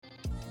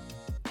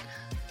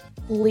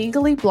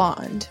Legally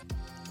Blonde,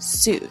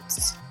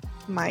 Suits,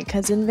 My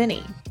Cousin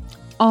Vinny.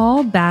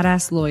 All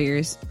badass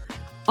lawyers,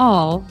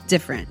 all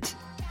different.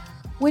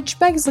 Which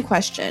begs the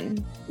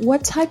question,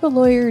 what type of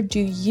lawyer do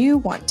you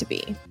want to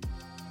be?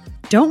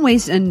 Don't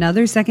waste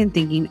another second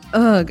thinking,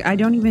 ugh, I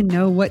don't even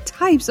know what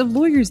types of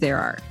lawyers there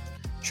are.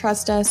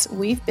 Trust us,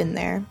 we've been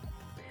there.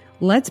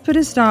 Let's put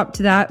a stop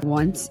to that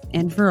once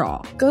and for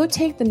all. Go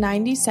take the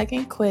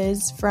 90-second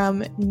quiz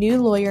from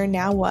New Lawyer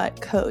Now What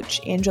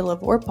coach Angela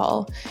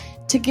Vorpal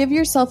to give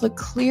yourself a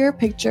clear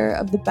picture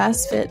of the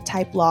best fit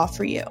type law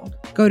for you.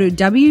 Go to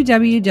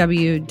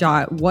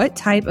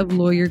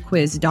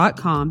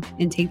www.whattypeoflawyerquiz.com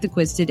and take the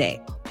quiz today.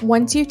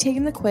 Once you've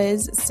taken the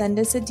quiz, send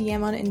us a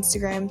DM on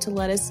Instagram to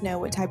let us know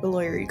what type of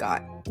lawyer you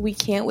got. We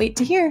can't wait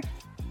to hear.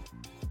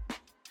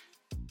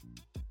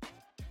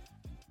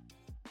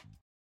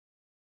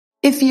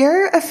 If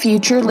you're a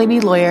future lady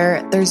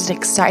lawyer, there's an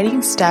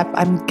exciting step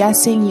I'm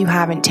guessing you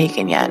haven't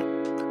taken yet.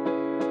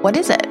 What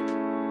is it?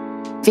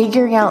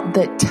 Figuring out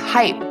the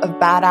type of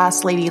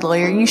badass lady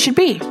lawyer you should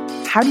be.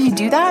 How do you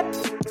do that?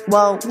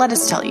 Well, let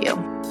us tell you.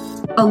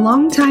 A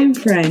longtime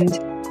friend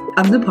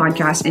of the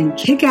podcast and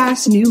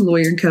kick-ass new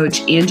lawyer coach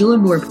Angela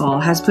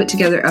Vorpal has put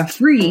together a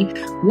free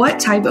What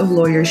Type of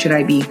Lawyer Should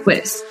I Be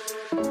quiz.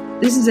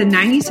 This is a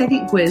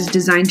 90-second quiz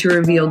designed to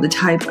reveal the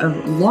type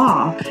of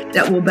law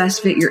that will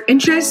best fit your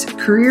interests,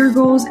 career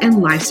goals,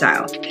 and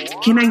lifestyle.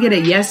 Can I get a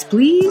yes,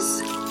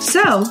 please?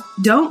 So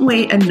don't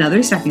wait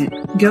another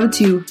second. Go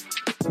to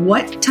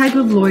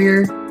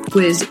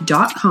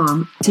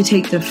whattypeoflawyerquiz.com to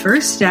take the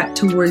first step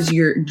towards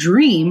your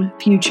dream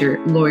future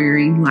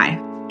lawyering life.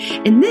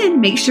 And then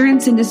make sure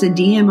and send us a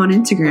DM on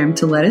Instagram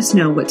to let us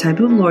know what type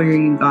of lawyer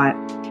you got.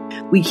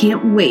 We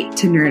can't wait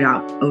to nerd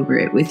out over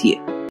it with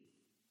you.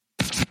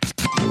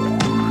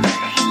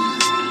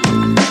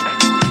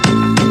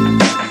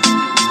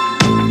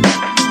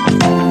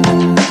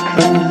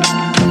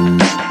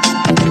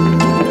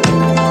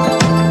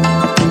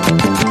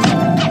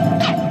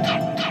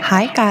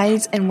 Hi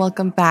guys, and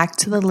welcome back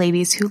to the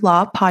Ladies Who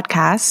Law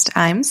podcast.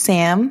 I'm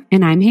Sam.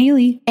 And I'm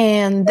Haley.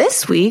 And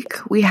this week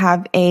we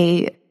have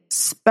a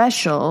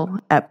special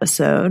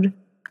episode,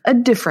 a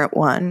different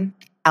one.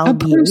 A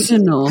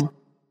personal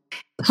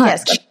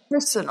touch. Yes, a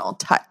personal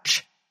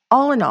touch.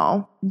 All in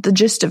all, the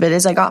gist of it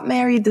is I got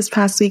married this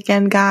past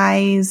weekend,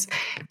 guys,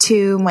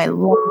 to my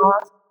law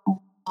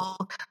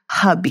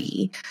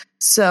hubby.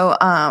 So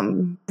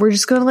we're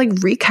just gonna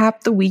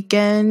recap the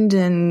weekend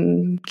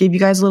and give you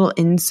guys a little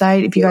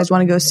insight. If you guys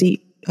want to go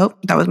see,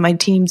 that was my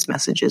team's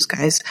messages,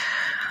 guys.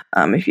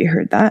 If you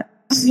heard that.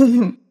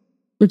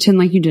 Pretend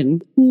like you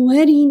didn't.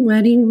 Wedding.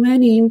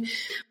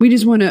 We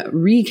just want to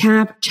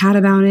recap, chat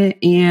about it,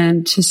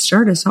 and to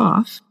start us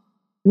off,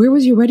 where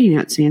was your wedding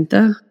at,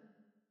 Samantha?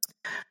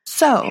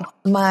 So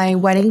my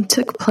wedding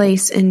took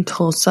place in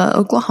Tulsa,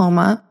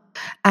 Oklahoma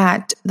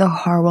at the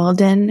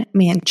Harwelden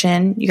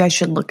Mansion. You guys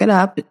should look it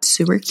up. It's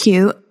super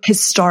cute.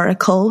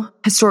 Historical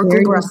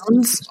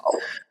grounds.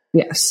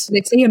 Yes.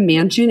 They say a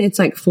mansion. It's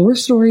 4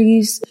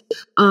 stories.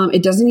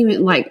 It doesn't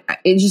even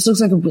it just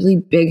looks like a really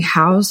big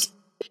house.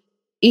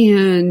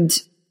 And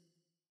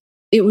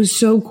it was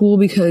so cool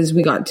because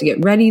we got to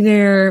get ready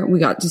there. We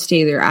got to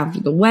stay there after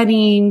the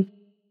wedding.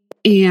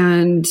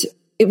 And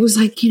it was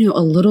a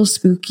little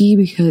spooky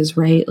because,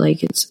 right,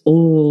 it's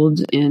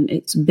old and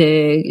it's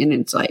big and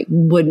it's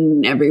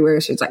wooden everywhere.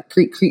 So it's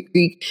creak, creak,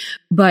 creak.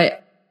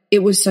 But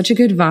it was such a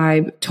good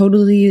vibe.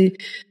 Totally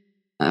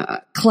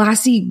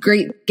classy,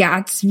 Great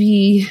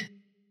Gatsby,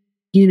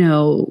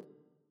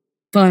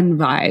 fun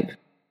vibe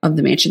of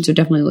the mansion. So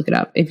definitely look it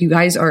up. If you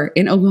guys are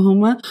in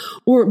Oklahoma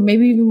or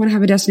maybe even want to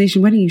have a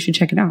destination wedding, you should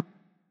check it out.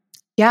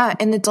 Yeah.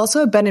 And it's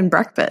also a bed and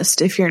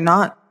breakfast. If you're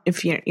not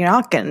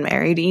getting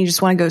married and you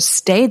just want to go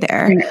stay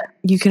there,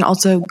 you can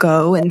also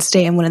go and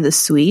stay in one of the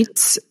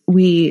suites.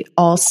 We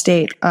all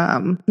stayed,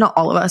 not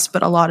all of us,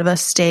 but a lot of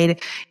us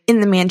stayed in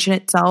the mansion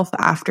itself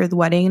after the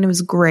wedding, and it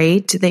was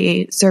great.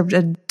 They served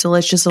a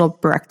delicious little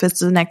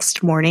breakfast the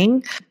next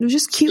morning. It was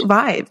just cute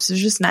vibes. It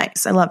was just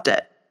nice. I loved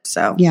it.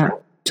 So yeah,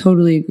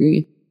 totally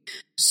agree.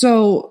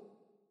 So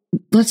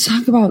let's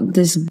talk about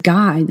this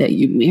guy that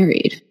you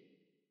married.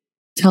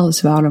 Tell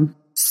us about him.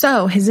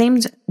 So his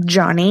name's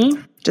Johnny.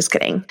 Just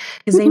kidding.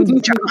 His name's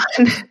John.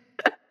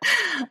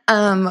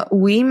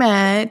 We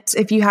met,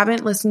 if you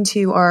haven't listened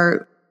to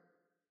our,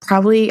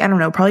 probably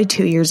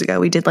 2 years ago,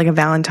 we did a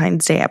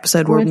Valentine's Day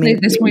episode.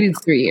 At this point,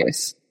 it's 3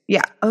 years.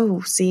 Yeah.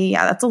 Oh, see,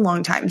 yeah, that's a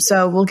long time.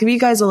 So we'll give you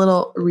guys a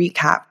little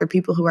recap for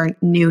people who are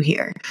new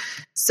here.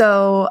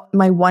 So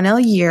my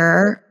 1L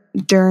year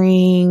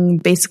during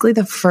basically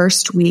the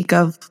first week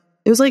of,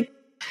 it was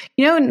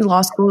in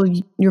law school,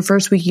 your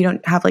first week, you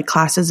don't have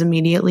classes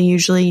immediately.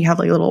 Usually you have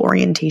a little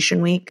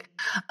orientation week.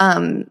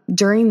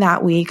 During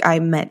that week, I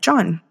met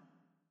John,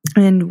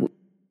 and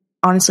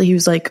honestly, he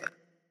was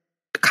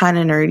kind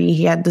of nerdy.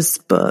 He had this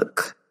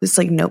book, this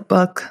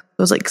notebook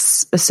that was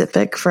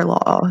specific for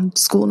law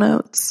school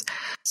notes.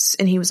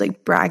 And he was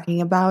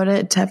bragging about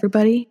it to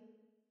everybody.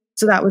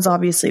 So that was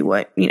obviously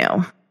what,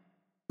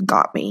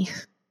 got me.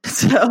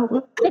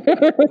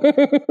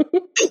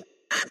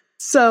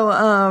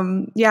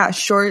 So, yeah,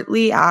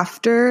 shortly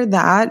after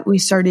that, we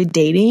started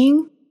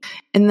dating.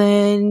 And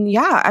then,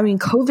 yeah, I mean,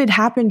 COVID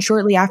happened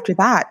shortly after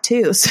that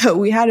too. So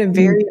we had a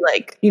very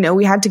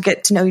we had to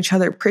get to know each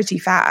other pretty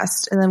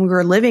fast. And then we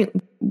were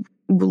living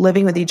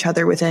with each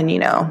other within,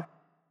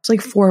 it's like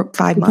 4 or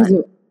 5 months.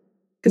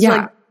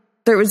 Because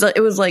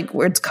it was like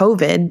where it's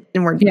COVID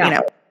and we're,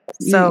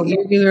 so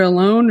you're either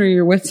alone or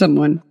you're with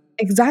someone.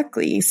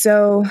 Exactly.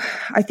 So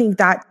I think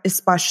that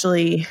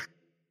especially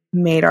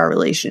made our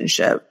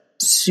relationship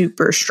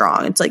super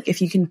strong. It's like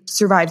if you can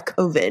survive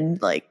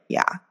COVID, like,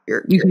 yeah,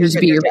 you can just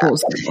be your pool.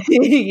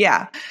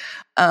 Yeah.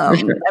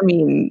 Sure. I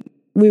mean,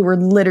 we were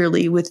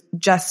literally with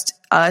just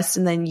us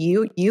and then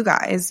you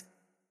guys,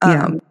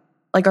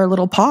 like our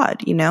little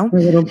pod, Our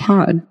little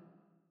pod.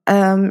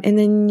 And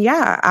then,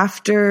 yeah,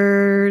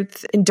 during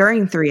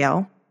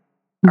 3L,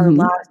 our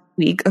last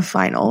week of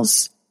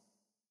finals,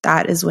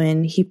 that is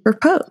when he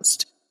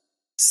proposed.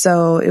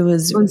 So it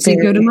was on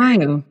Cinco de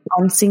Mayo.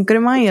 On Cinco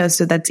de Mayo,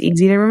 so that's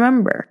easy to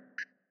remember.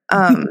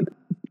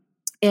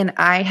 And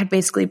I had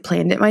basically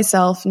planned it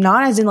myself,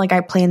 not as in like I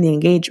planned the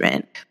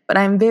engagement, but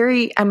I'm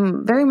very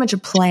much a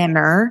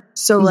planner.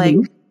 So like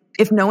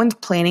if no one's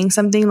planning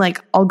something, like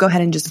I'll go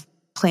ahead and just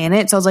plan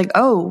it. So I was like,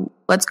 oh,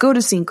 let's go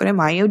to Cinco de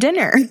Mayo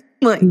dinner.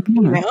 So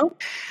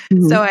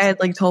I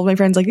had like told my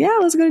friends like, yeah,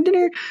 let's go to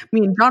dinner.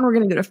 Me and John were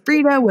going to go to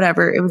Frida,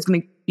 whatever. It was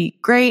going to be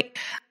great.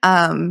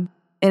 And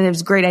it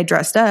was great. I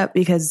dressed up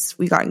because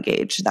we got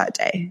engaged that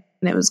day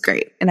and it was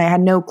great. And I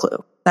had no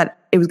clue that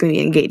it was going to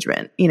be an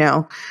engagement,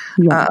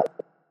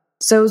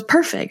 so it was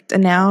perfect.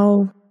 And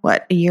now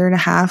what, a year and a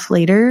half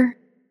later,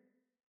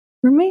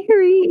 we're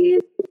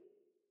married.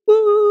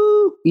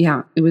 Woo!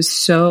 Yeah. It was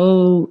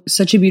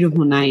such a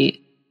beautiful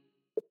night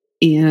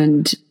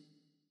and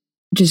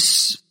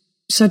just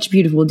such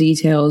beautiful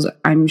details.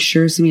 I'm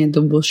sure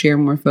Samantha will share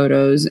more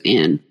photos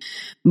and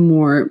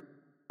more.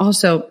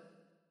 Also,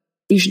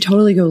 you should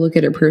totally go look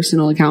at her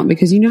personal account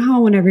because you know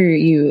how whenever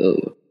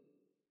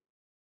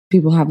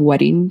people have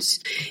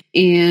weddings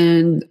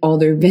and all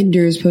their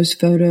vendors post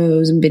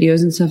photos and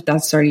videos and stuff,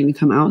 that's starting to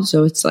come out.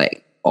 So it's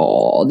like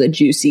all the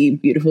juicy,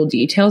 beautiful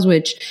details,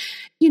 which,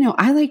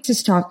 I like to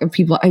stalk of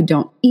people I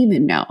don't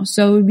even know.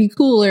 So it would be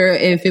cooler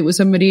if it was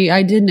somebody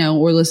I did know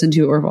or listen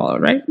to or follow,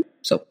 right?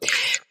 So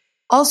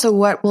also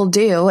what we'll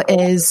do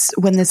is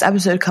when this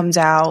episode comes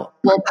out,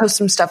 we'll post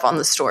some stuff on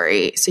the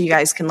story so you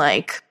guys can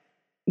like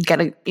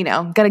get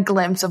a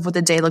glimpse of what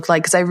the day looked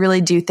like. Cause I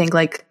really do think,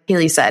 like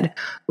Haley said,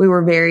 we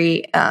were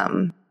very,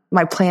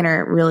 my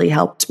planner really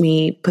helped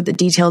me put the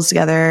details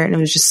together and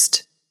it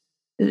just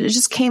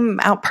came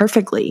out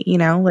perfectly,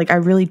 like I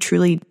really,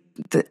 truly,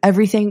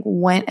 everything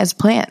went as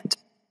planned,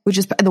 which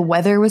is the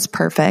weather was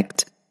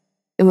perfect.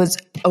 It was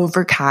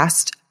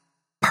overcast.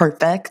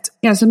 Perfect.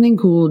 Yeah. Something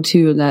cool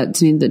too that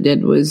Samantha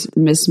did was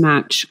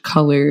mismatch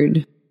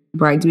colored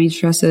bridesmaids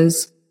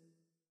dresses.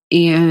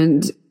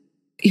 And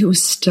it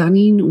was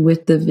stunning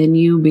with the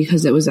venue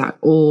because it was that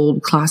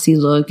old classy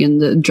look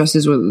and the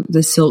dresses were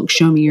the silk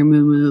show me your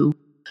moo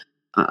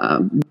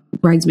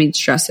bridesmaids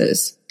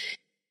dresses.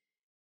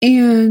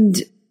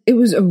 And it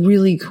was a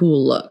really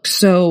cool look.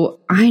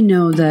 So I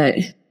know that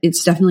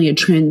it's definitely a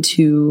trend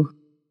to,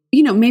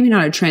 maybe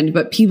not a trend,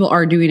 but people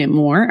are doing it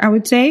more, I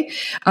would say,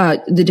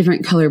 the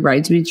different color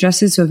bridesmaids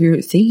dresses. So if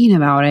you're thinking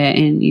about it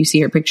and you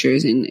see her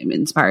pictures and it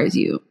inspires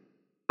you,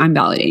 I'm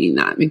validating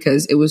that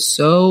because it was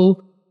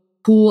so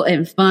cool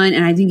and fun.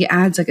 And I think it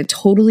adds like a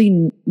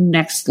totally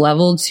next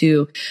level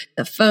to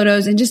the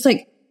photos and just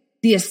like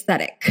the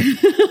aesthetic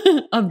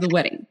of the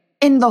wedding.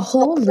 And the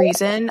whole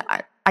reason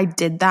I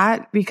did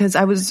that because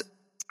I was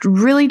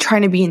really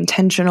trying to be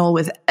intentional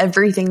with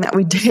everything that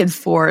we did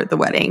for the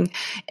wedding.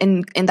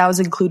 And that was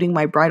including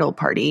my bridal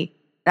party.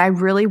 I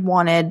really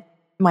wanted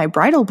my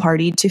bridal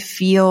party to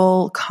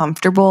feel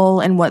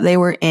comfortable in what they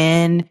were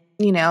in.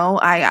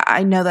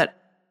 I know that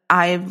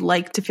I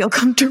like to feel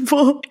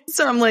comfortable.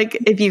 So I'm like,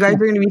 if you guys are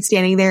going to be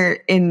standing there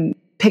in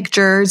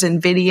pictures and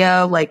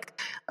video, like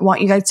I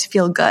want you guys to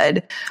feel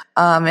good.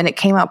 And it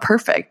came out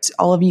perfect.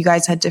 All of you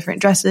guys had different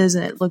dresses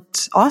and it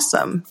looked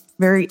awesome.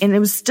 And it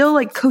was still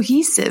like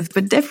cohesive,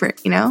 but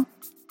different,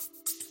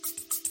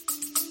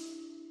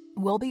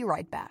 We'll be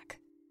right back.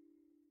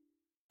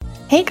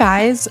 Hey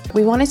guys,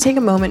 we want to take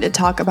a moment to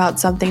talk about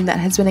something that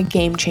has been a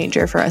game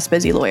changer for us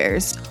busy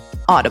lawyers,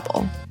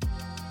 Audible.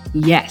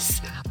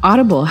 Yes.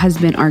 Audible has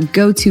been our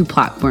go-to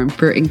platform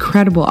for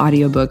incredible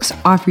audiobooks,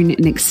 offering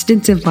an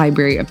extensive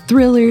library of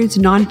thrillers,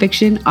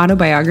 nonfiction,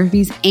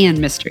 autobiographies, and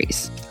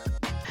mysteries.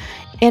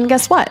 And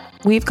guess what?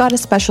 We've got a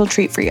special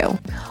treat for you.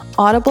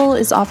 Audible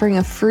is offering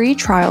a free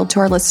trial to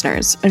our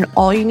listeners, and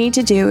all you need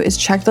to do is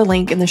check the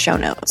link in the show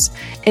notes.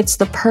 It's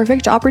the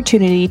perfect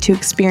opportunity to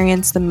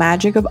experience the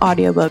magic of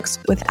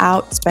audiobooks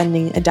without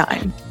spending a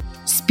dime.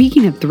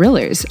 Speaking of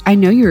thrillers, I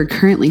know you are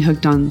currently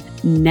hooked on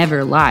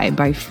Never Lie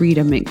by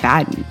Frida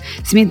McFadden.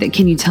 Samantha,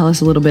 can you tell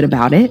us a little bit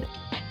about it?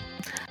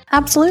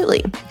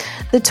 Absolutely.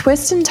 The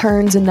twists and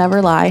turns in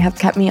Never Lie have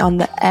kept me on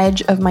the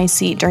edge of my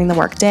seat during the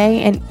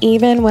workday and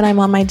even when I'm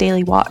on my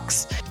daily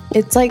walks.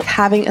 It's like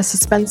having a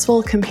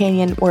suspenseful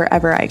companion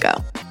wherever I go.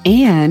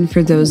 And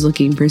for those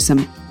looking for some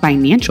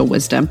financial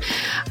wisdom,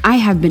 I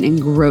have been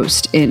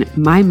engrossed in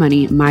My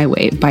Money, My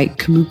Way by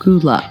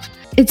Kamuku Love.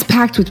 It's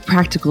packed with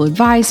practical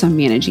advice on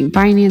managing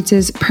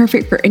finances,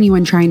 perfect for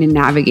anyone trying to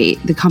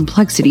navigate the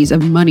complexities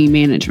of money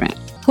management.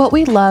 What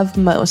we love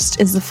most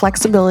is the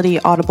flexibility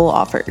Audible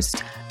offers.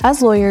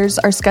 As lawyers,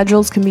 our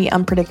schedules can be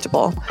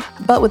unpredictable,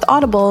 but with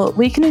Audible,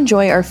 we can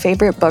enjoy our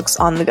favorite books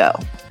on the go,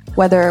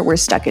 whether we're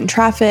stuck in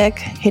traffic,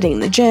 hitting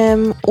the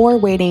gym, or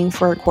waiting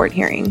for a court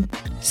hearing.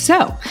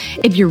 So,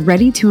 if you're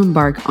ready to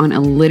embark on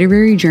a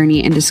literary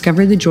journey and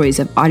discover the joys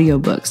of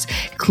audiobooks,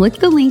 click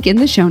the link in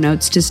the show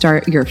notes to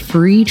start your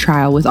free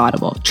trial with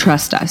Audible.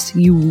 Trust us,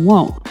 you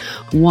won't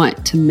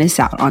want to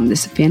miss out on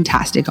this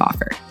fantastic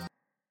offer.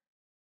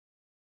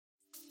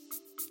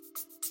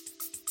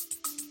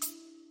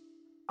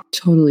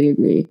 Totally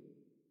agree.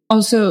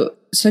 Also,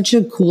 such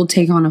a cool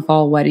take on a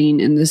fall wedding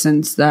in the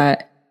sense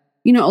that,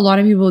 you know, a lot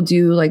of people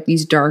do like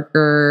these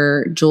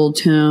darker jewel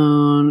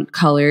tone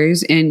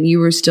colors, and you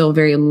were still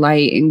very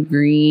light and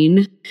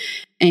green.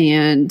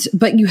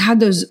 But you had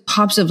those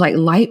pops of like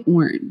light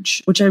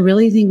orange, which I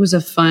really think was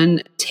a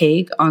fun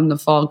take on the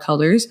fall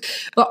colors.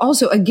 But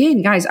also,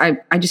 again, guys, I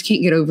just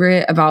can't get over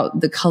it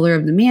about the color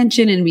of the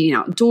mansion and being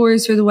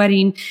outdoors for the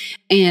wedding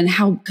and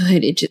how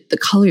good the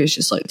colors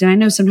just looked. And I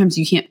know sometimes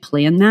you can't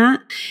plan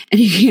that and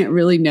you can't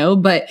really know,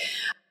 but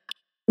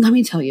let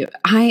me tell you,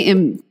 I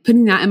am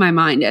putting that in my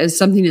mind as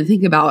something to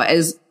think about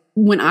as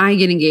when I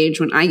get engaged,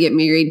 when I get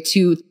married,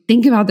 to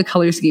think about the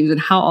color schemes and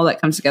how all that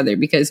comes together,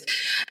 because,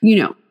 you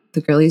know,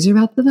 the girlies are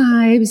about the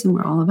vibes and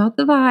we're all about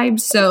the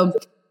vibes. So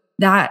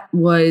that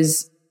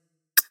was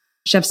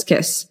chef's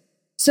kiss.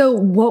 So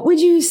what would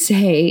you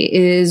say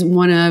is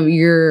one of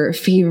your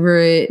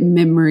favorite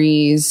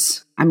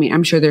memories? I mean,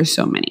 I'm sure there's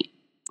so many,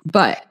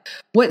 but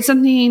what's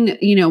something,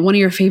 you know, one of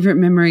your favorite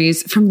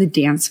memories from the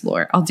dance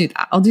floor? I'll do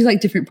that. I'll do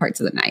like different parts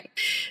of the night.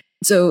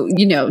 So,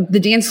 you know, the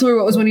dance floor,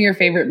 what was one of your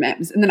favorite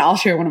memes? And then I'll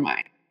share one of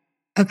mine.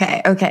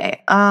 Okay.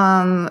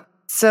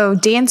 So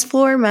dance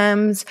floor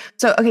memes.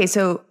 So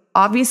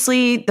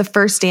obviously the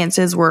first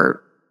dances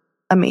were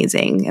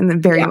amazing and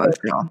then very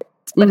emotional.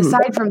 But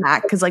aside from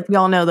that, because like we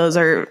all know those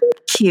are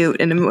cute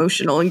and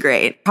emotional and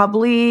great,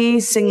 probably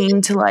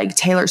singing to like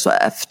Taylor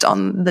Swift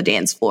on the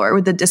dance floor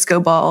with the disco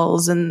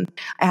balls, and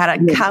I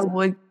had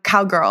a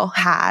cowgirl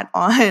hat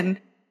on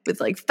with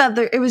like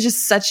feather. It was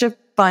just such a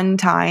fun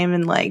time,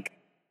 and like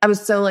I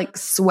was so like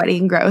sweaty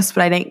and gross,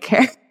 but I didn't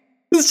care.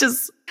 It was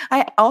just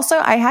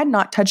I had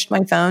not touched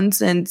my phone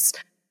since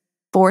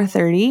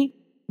 4:30.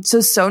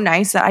 So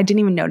nice that I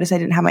didn't even notice I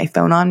didn't have my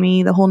phone on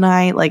me the whole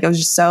night. Like I was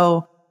just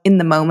so in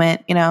the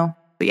moment, you know.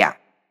 But yeah,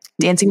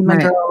 Dancing with My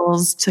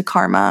Girls to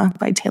Karma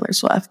by Taylor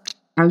Swift.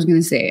 I was going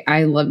to say,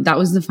 I love, that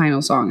was the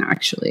final song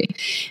actually.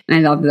 And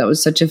I thought that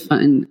was such a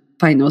fun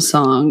final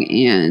song,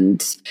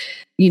 and,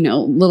 you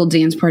know, little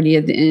dance party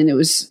at the end. It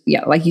was,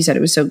 yeah, like you said,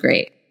 it was so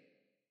great.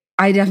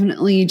 I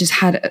definitely just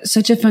had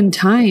such a fun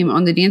time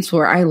on the dance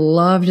floor. I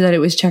loved that it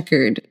was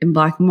checkered in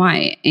black and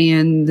white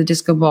and the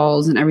disco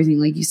balls and everything,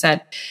 like you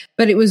said.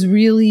 But it was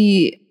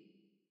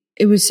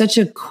such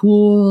a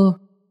cool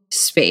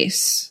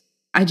space.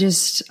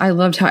 I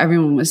loved how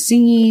everyone was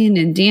singing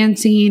and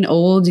dancing,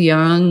 old,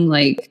 young,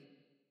 like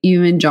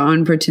even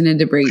John pretended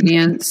to break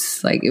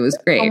dance. Like it was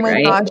great,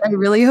 right? Oh my gosh, I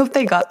really hope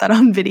they got that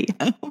on video.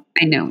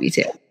 I know, me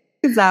too.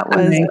 Because that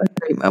was a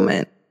great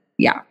moment.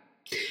 Yeah.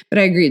 But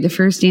I agree. The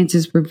first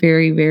dances were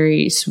very,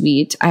 very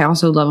sweet. I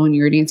also love when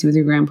you were dancing with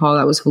your grandpa.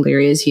 That was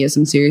hilarious. He has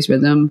some serious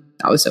rhythm.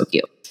 That was so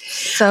cute.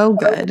 So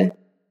good.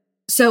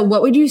 So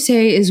what would you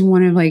say is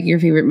one of like your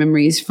favorite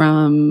memories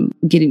from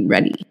getting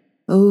ready?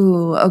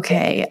 Oh,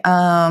 okay.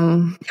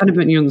 Kind of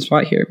putting you on the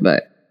spot here,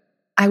 but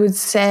I would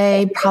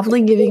say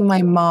probably giving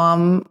my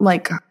mom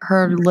like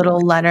her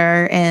little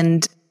letter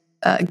and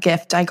a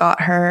gift I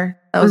got her.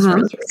 That was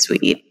really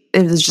sweet.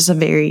 It was just a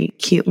very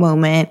cute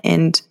moment.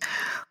 And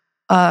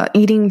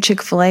eating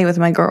Chick-fil-A with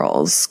my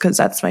girls, because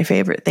that's my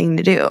favorite thing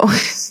to do.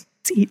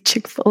 To eat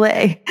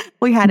Chick-fil-A.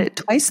 We had it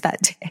twice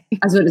that day. I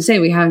was about to say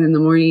we had it in the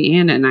morning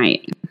and at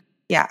night.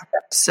 Yeah.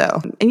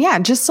 So, and yeah,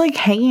 just like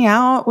hanging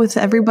out with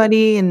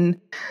everybody, and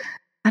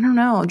I don't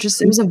know,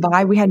 just it was a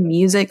vibe. We had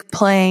music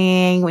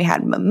playing, we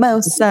had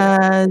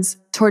mimosas.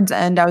 Towards the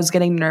end, I was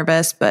getting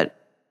nervous, but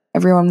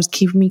everyone was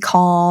keeping me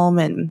calm,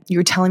 and you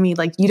were telling me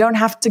like, you don't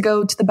have to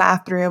go to the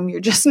bathroom, you're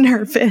just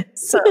nervous.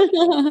 So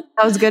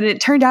that was good. And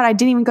it turned out I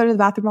didn't even go to the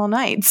bathroom all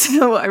night.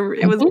 So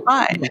it was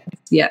fine.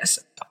 Yes.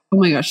 Oh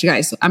my gosh, you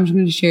guys, I'm just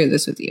going to share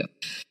this with you.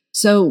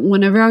 So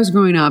whenever I was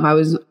growing up, I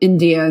was in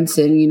dance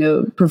and, you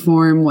know,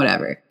 perform,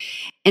 whatever.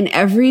 And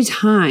every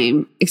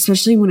time,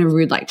 especially whenever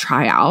we'd like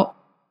try out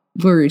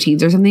for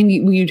routines or something,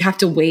 you'd have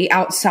to wait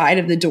outside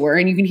of the door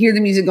and you can hear the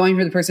music going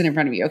for the person in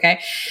front of you. Okay.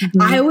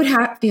 Mm-hmm. I would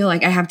feel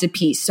like I have to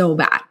pee so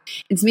bad.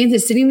 And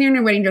Samantha's sitting there in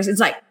her wedding dress. It's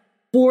like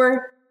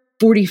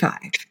 4:45.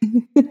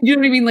 You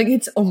know what I mean? Like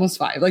it's almost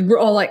 5. Like we're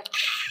all like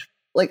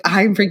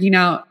I'm freaking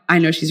out. I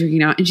know she's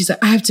freaking out. And she's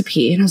like, I have to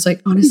pee. And I was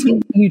like,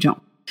 honestly, you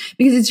don't.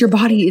 Because it's your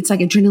body. It's like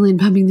adrenaline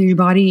pumping through your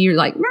body. You're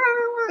like,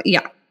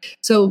 yeah.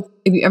 So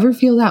if you ever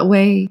feel that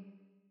way,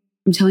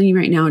 I'm telling you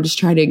right now, just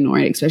try to ignore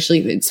it, especially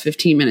if it's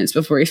 15 minutes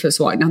before you're supposed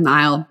to walk down the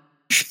aisle.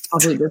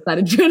 Probably just that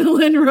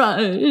adrenaline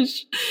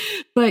rush.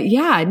 But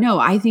yeah, no,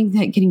 I think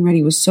that getting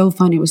ready was so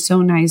fun. It was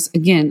so nice.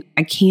 Again,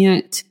 I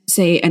can't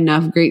say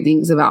enough great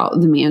things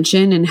about the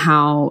mansion and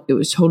how it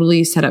was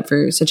totally set up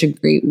for such a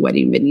great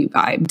wedding venue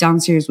vibe.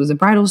 Downstairs was a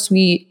bridal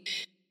suite.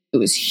 It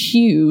was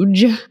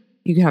huge.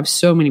 You could have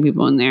so many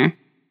people in there.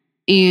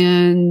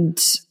 And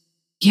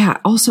yeah,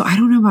 also, I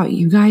don't know about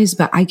you guys,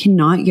 but I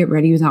cannot get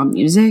ready without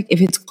music. If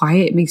it's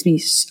quiet, it makes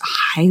me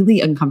highly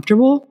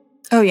uncomfortable.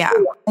 Oh, yeah.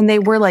 And they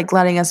were like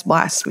letting us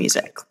blast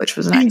music, which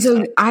was nice. And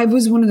so I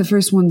was one of the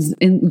first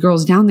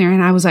girls down there.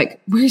 And I was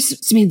like,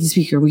 where's Samantha's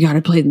speaker? We got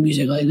to play the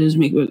music. Like, this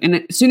make it.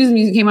 And as soon as the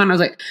music came on, I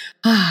was like,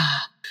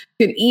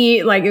 could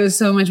eat. Like, it was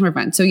so much more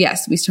fun. So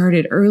yes, we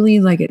started early,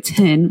 like at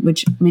 10,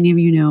 which many of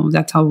you know,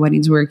 that's how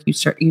weddings work. You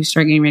start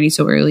getting ready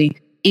so early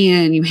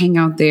and you hang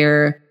out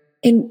there.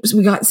 And so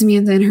we got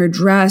Samantha in her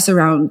dress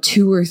around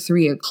 2 or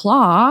 3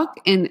 o'clock.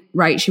 And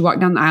she walked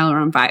down the aisle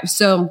around 5.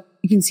 So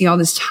you can see all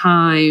this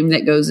time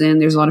that goes in.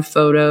 There's a lot of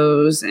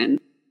photos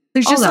and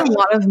there's just a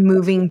lot of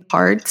moving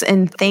parts.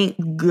 And thank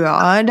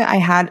God I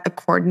had a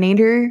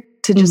coordinator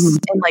to just,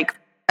 and like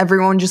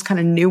everyone just kind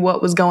of knew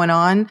what was going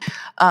on.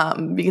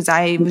 Because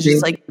I was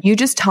just like, you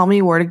just tell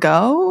me where to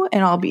go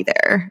and I'll be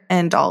there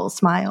and I'll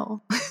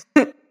smile.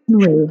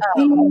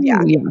 Yeah.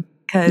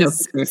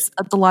 Because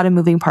that's a lot of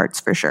moving parts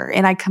for sure.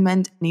 And I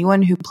commend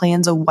anyone who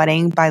plans a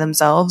wedding by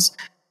themselves.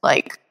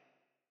 Like,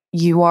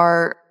 you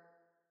are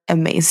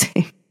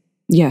amazing.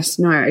 Yes,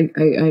 no, I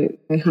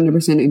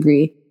 100%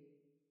 agree.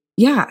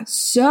 Yeah.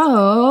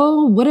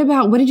 So what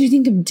did you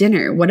think of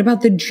dinner? What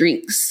about the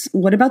drinks?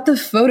 What about the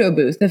photo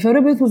booth? The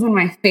photo booth was one of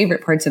my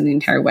favorite parts of the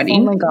entire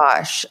wedding. Oh my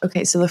gosh.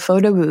 Okay. So the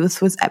photo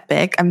booth was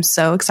epic. I'm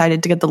so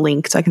excited to get the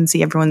link so I can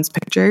see everyone's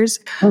pictures.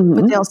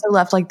 But they also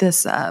left like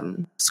this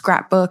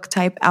scrapbook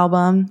type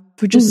album,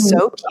 which is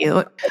so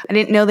cute. I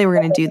didn't know they were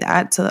going to do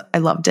that. So I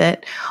loved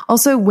it.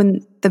 Also,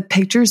 when the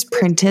pictures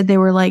printed, they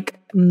were like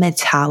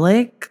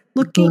metallic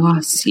looking.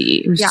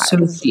 Glossy. It was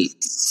so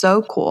sweet.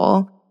 So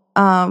cool.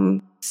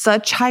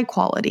 Such high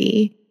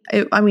quality.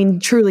 I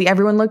mean, truly,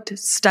 everyone looked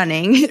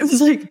stunning. It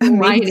was like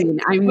amazing.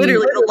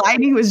 Literally, the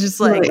lighting was just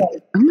like,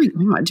 oh my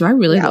God, do I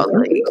really look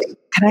like,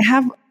 can I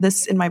have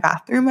this in my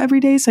bathroom every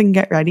day so I can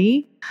get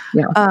ready?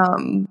 Yeah.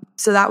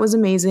 So that was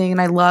amazing.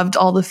 And I loved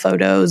all the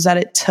photos that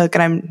it took.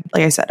 And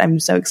like I said, I'm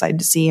so excited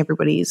to see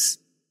everybody's.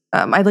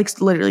 I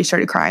like literally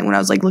started crying when I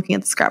was like looking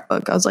at the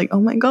scrapbook. I was like,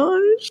 oh my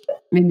gosh.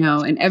 I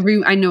know. And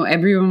I know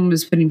everyone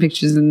was putting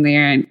pictures in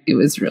there and it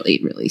was really,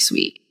 really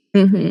sweet.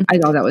 I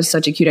thought that was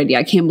such a cute idea.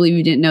 I can't believe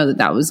you didn't know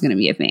that was going to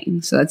be a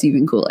thing. So that's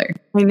even cooler.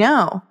 I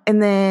know.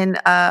 And then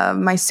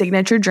my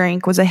signature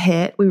drink was a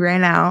hit. We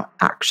ran out,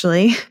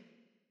 actually.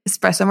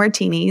 Espresso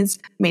martinis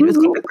made with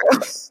cold brew.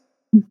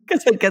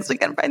 Because I guess we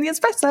couldn't find the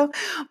espresso.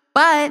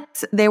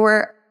 But they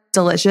were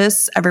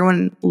delicious.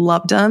 Everyone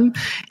loved them.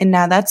 And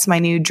now that's my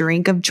new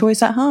drink of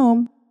choice at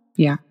home.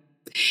 Yeah.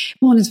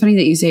 Well, and it's funny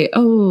that you say,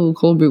 oh,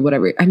 cold brew,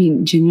 whatever. I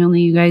mean,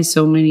 genuinely, you guys,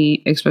 so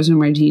many espresso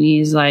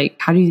martinis, like,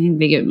 how do you think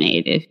they get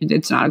made if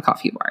it's not a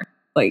coffee bar?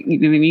 Like, you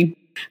know what I mean?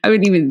 I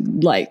wouldn't even,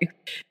 like,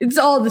 it's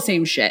all the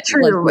same shit.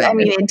 True. Like, I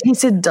mean, it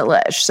tasted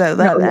delish. So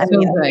that was so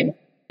good.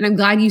 And I'm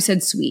glad you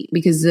said sweet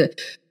because the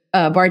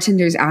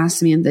bartenders asked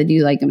Samantha, do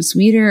you like them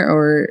sweeter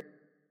or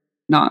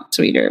not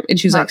sweeter? And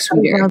she was like,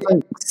 sweeter.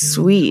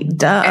 Sweet,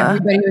 duh.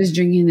 Everybody was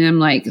drinking them.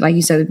 Like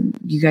you said,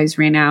 you guys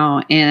ran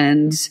out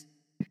and...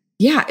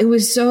 yeah, it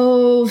was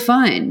so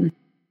fun.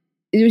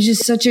 It was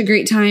just such a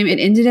great time. It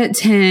ended at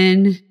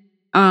 10.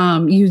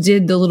 You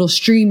did the little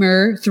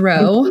streamer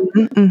throw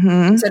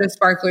instead of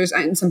sparklers.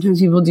 And sometimes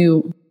people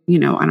do,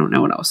 I don't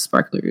know what else.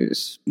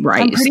 Sparklers,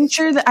 rice. I'm pretty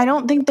sure that I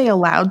don't think they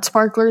allowed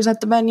sparklers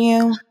at the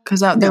venue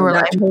because they were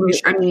like,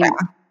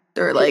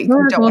 they were like,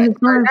 don't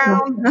burn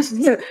down.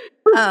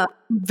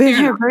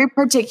 They're very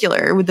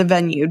particular with the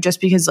venue just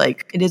because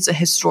like it is a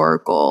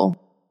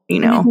historical,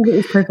 I think it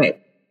was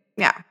perfect.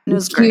 Yeah, it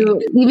was great.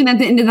 Even at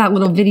the end of that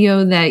little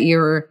video that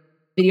your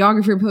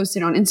videographer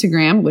posted on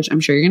Instagram, which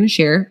I'm sure you're going to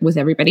share with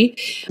everybody,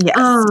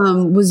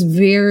 was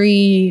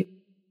very,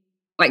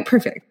 like,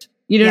 perfect.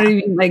 You know what I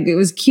mean? Like, it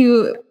was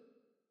cute,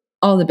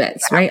 all the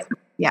bits, right?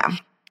 Yeah.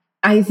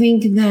 I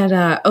think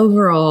that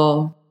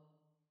overall,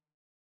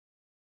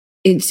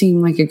 it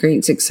seemed like a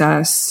great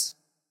success.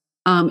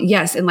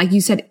 Yes, and like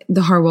you said,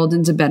 the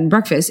Harwaldens a bed and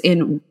breakfast,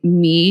 and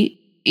me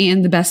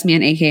and the best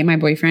man, aka my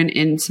boyfriend,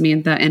 and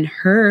Samantha and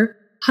her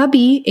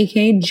hubby,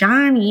 aka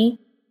Johnny,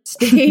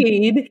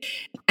 stayed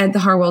at the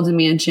Harwelden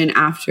mansion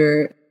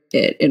after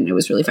it, and it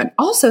was really fun.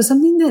 Also,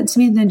 something that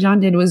Samantha and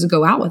John did was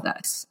go out with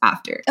us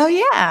after. Oh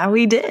yeah,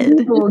 we did.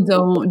 People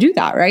don't do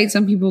that, right?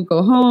 Some people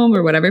go home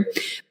or whatever,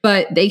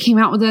 but they came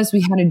out with us.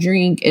 We had a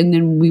drink, and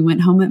then we went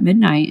home at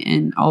midnight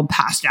and all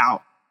passed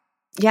out.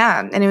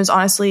 Yeah, and it was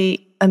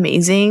honestly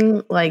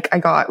amazing. Like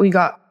we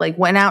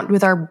went out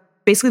with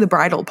basically the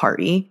bridal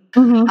party.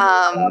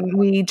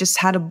 We just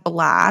had a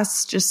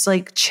blast, just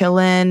like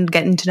chilling,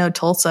 getting to know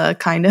Tulsa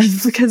kind of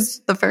because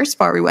the first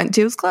bar we went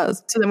to was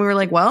closed. So then we were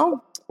like,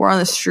 well, we're on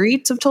the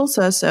streets of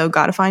Tulsa, so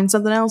got to find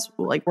something else.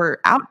 Like, we're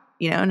out,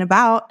 and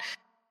about.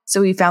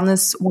 So we found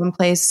this one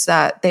place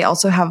that they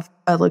also have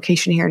a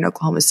location here in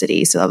Oklahoma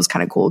City. So that was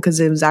kind of cool because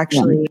it was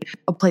actually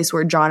a place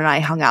where John and I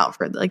hung out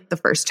for like the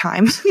first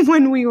time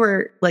when we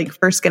were like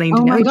first getting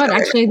to know each other.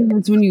 Actually, I think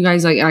that's when you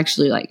guys like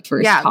actually like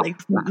first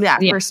talked.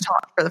 First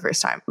talk for the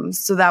first time.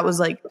 So that was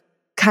like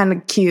kind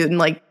of cute and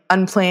like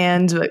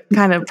unplanned, but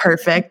kind of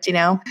perfect,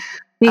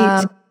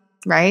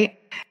 right?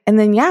 And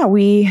then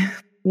we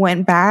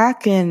went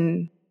back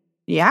and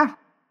I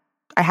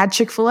had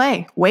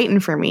Chick-fil-A waiting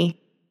for me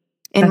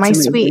in my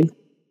suite.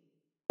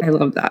 I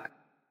love that.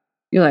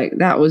 You're like,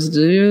 that was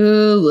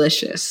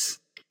delicious.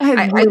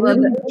 I love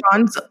that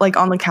John's like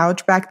on the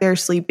couch back there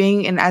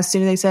sleeping, and as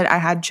soon as I said I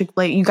had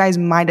Chick-fil-A, you guys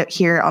might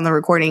hear on the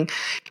recording,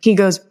 he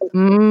goes,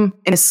 in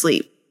his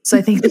sleep. So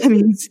I think that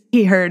means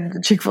he heard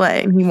the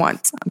Chick-fil-A and he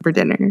wants some for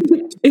dinner.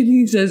 And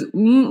he says,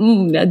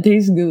 that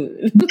tastes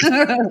good.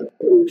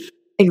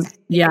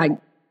 Yeah.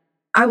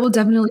 I will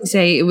definitely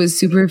say it was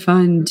super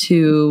fun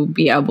to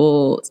be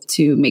able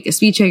to make a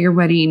speech at your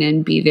wedding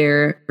and be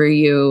there for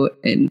you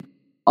and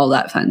all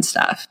that fun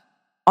stuff.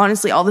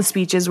 Honestly, all the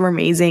speeches were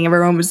amazing.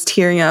 Everyone was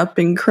tearing up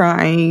and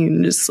crying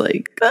and just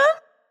like,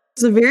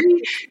 it's a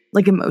very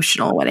like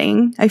emotional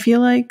wedding, I feel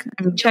like.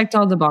 I mean, checked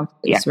all the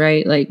boxes,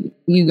 right? Like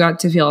you got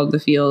to feel all the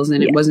feels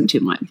and it wasn't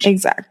too much.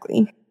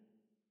 Exactly.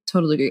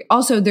 Totally agree.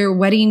 Also, their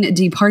wedding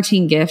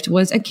departing gift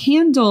was a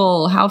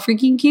candle. How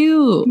freaking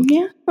cute.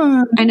 Yeah.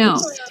 I know.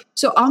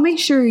 So I'll make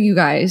sure for you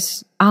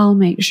guys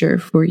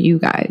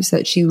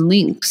that she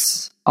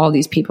links all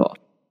these people.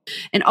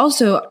 And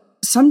also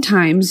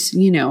sometimes,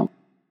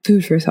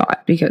 food for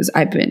thought, because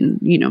I've been,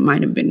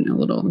 might have been a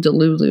little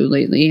delulu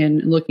lately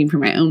and looking for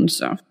my own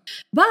stuff.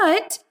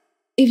 But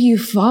if you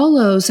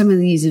follow some of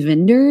these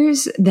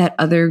vendors that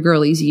other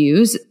girlies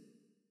use,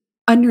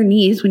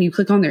 underneath, when you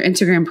click on their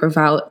Instagram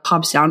profile, it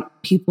pops down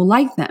people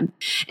like them.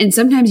 And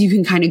sometimes you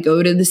can kind of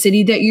go to the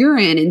city that you're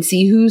in and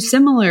see who's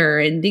similar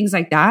and things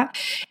like that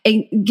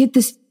and get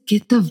the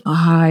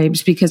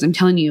vibes, because I'm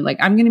telling you, like,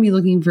 I'm going to be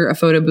looking for a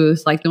photo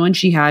booth like the one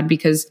she had,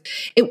 because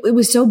it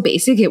was so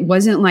basic. It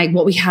wasn't like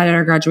what we had at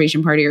our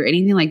graduation party or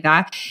anything like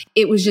that.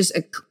 It was just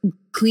a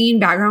clean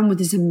background with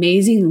this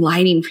amazing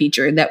lighting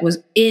feature that was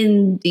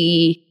in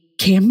the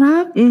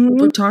camera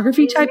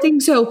photography type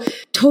thing. So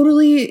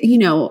totally,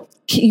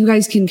 you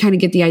guys can kind of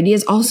get the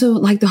ideas. Also,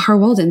 like the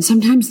Harwalden,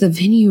 sometimes the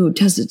venue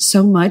does it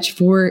so much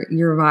for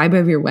your vibe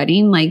of your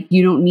wedding. Like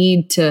you don't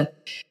need to,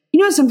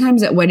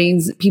 sometimes at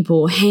weddings,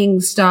 people hang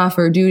stuff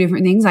or do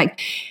different things.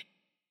 Like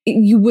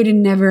you would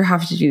never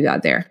have to do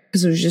that there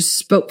because it was just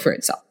spoke for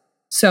itself.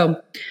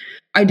 So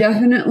I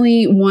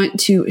definitely want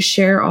to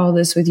share all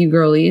this with you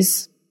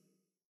girlies,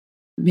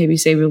 maybe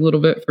save a little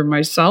bit for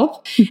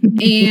myself.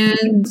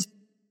 And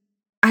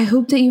I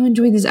hope that you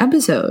enjoyed this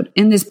episode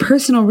and this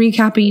personal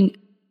recapping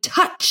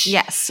touch.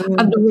 Yes, of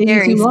the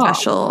very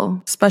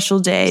special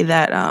day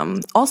that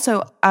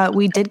also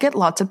we did get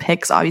lots of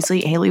pics.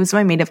 Obviously Haley was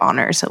my maid of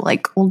honor, so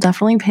like we'll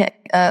definitely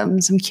pick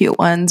some cute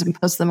ones and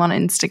post them on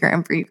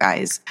Instagram for you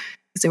guys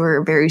because they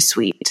were very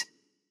sweet.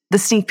 The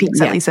sneak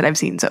peeks at least that I've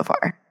seen so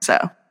far. So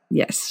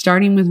yes,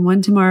 starting with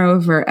one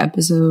tomorrow for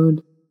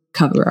episode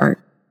cover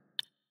art.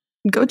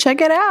 Go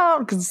check it out,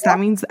 because that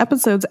means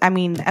episodes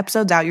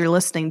out. You're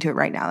listening to it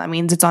right now. That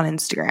means it's on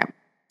Instagram,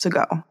 so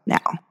go now.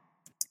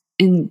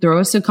 And throw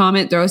us a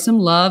comment, throw us some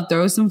love,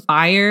 throw us some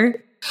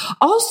fire.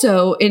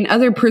 Also, in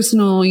other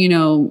personal,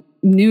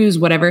 news,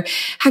 whatever,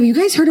 have you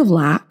guys heard of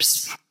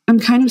laps? I'm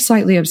kind of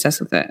slightly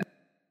obsessed with it.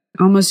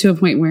 Almost to a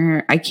point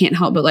where I can't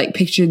help but like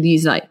picture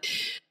these like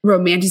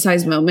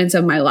romanticized moments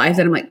of my life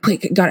that I'm like,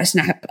 quick, gotta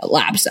snap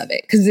laps of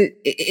it. Cause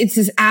it's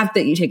this app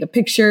that you take a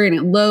picture and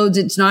it loads.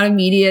 It's not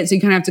immediate. So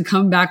you kind of have to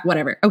come back,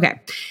 whatever.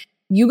 Okay.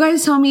 You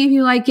guys tell me if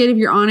you like it, if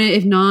you're on it.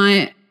 If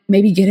not,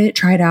 maybe get it,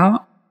 try it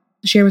out.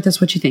 Share with us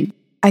what you think.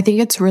 I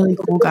think it's really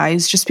cool,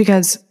 guys, just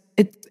because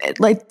it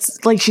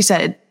like she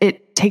said,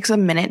 it takes a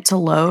minute to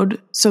load.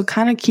 So it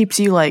kind of keeps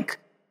you like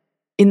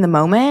in the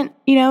moment,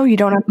 you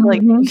don't have to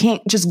like, you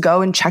can't just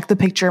go and check the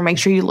picture, make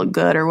sure you look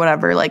good or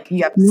whatever. Like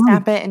you have to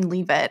snap it and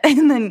leave it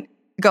and then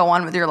go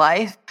on with your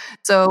life.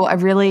 So I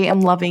really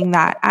am loving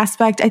that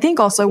aspect. I think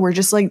also we're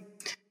just like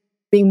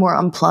being more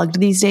unplugged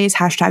these days.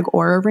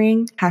 #Aura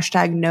Ring,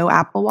 #no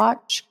Apple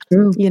Watch,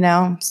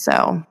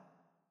 so.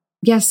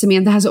 Yes,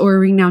 Samantha has an Aura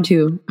Ring now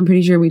too. I'm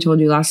pretty sure we told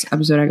you last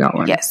episode I got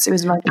one. Yes, it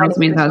was my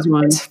Samantha has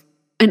one.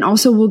 And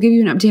also we'll give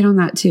you an update on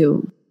that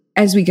too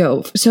as we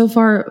go. So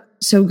far,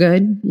 so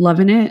good.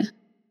 Loving it.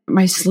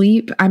 My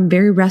sleep, I'm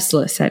very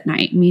restless at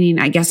night, meaning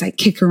I guess I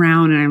kick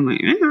around and I'm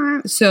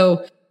like,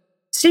 So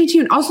stay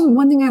tuned. Also,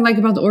 one thing I like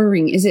about the Aura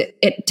Ring is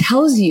it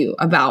tells you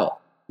about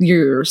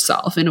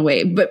yourself in a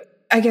way.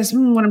 But I guess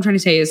what I'm trying to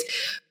say is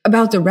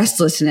about the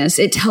restlessness.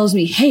 It tells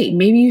me, hey,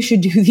 maybe you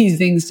should do these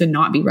things to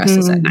not be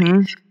restless at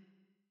night.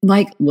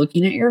 Like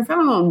looking at your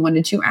phone 1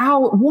 to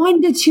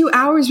 2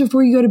 hours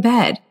before you go to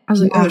bed. I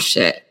was like, oh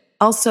shit.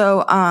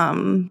 Also,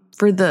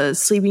 for the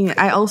sleeping,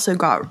 I also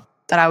got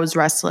that I was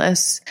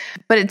restless,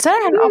 but it said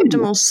I had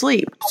optimal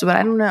sleep. So, but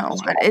I don't know.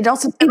 It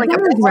also said, like,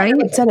 right?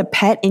 It said a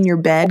pet in your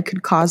bed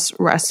could cause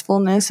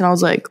restfulness, and I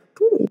was like,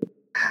 ooh.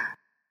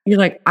 You're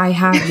like, I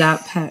have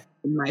that pet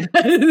in my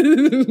bed.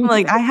 I'm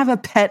like, I have a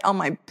pet on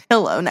my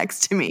pillow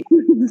next to me.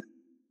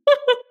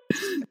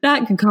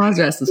 That could cause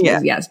restlessness.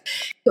 Yeah. Yes,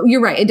 so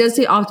you're right. It does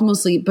say optimal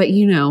sleep, but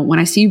when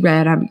I see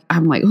red,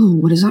 I'm like, oh,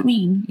 what does that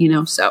mean?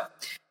 So.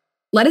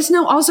 Let us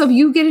know also if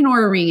you get an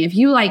Aura ring, if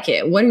you like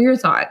it. What are your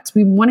thoughts?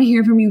 We want to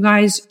hear from you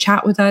guys.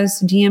 Chat with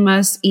us, DM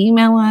us,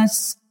 email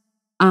us.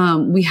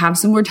 We have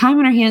some more time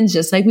on our hands,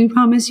 just like we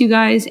promised you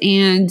guys.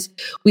 And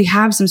we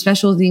have some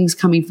special things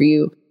coming for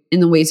you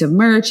in the ways of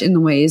merch, in the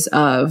ways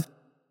of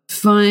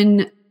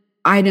fun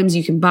items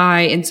you can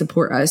buy and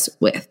support us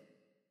with.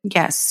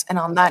 Yes. And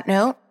on that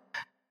note,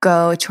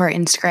 go to our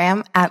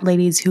Instagram at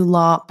Ladies Who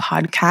Law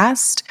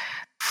Podcast.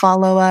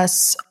 Follow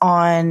us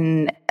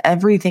on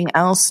everything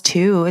else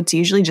too. It's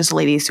usually just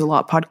Ladies Who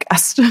Law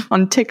Podcast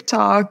on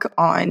TikTok,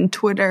 on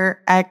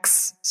Twitter,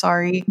 X,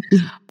 sorry.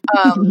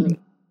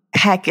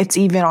 Heck, it's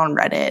even on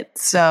Reddit.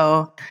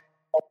 So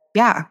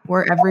yeah,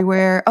 we're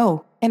everywhere.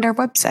 Oh, and our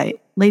website,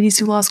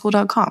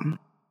 ladieswholawschool.com.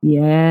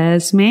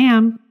 Yes,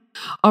 ma'am.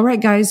 All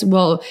right, guys.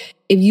 Well,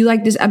 if you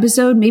like this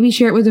episode, maybe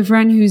share it with a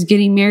friend who's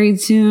getting married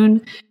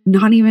soon,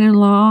 not even in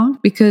law,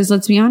 because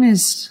let's be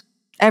honest,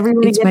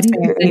 everybody gets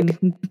married,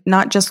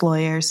 not just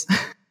lawyers.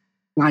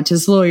 Not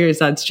just lawyers.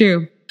 That's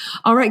true.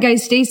 All right,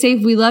 guys, stay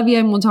safe. We love you,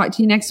 and we'll talk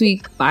to you next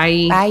week.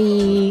 Bye.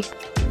 Bye.